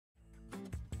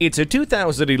It's a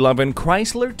 2011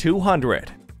 Chrysler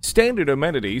 200. Standard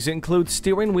amenities include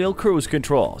steering wheel cruise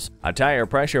controls, a tire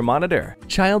pressure monitor,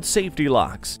 child safety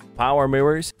locks, power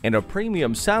mirrors, and a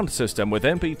premium sound system with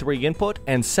MP3 input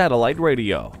and satellite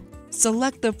radio.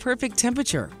 Select the perfect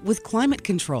temperature with climate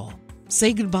control.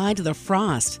 Say goodbye to the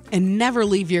frost and never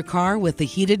leave your car with the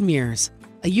heated mirrors.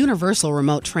 A universal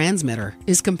remote transmitter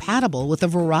is compatible with a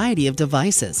variety of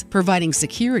devices, providing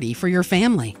security for your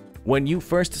family. When you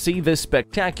first see this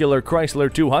spectacular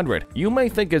Chrysler 200, you may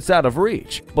think it's out of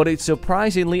reach, but it's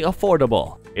surprisingly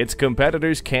affordable. Its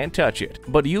competitors can't touch it,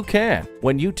 but you can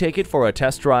when you take it for a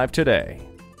test drive today.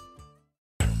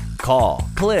 Call,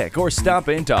 click, or stop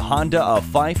into Honda of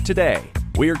Fife today.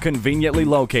 We're conveniently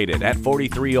located at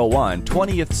 4301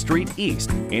 20th Street East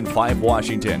in Fife,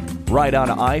 Washington, right on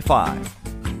I-5.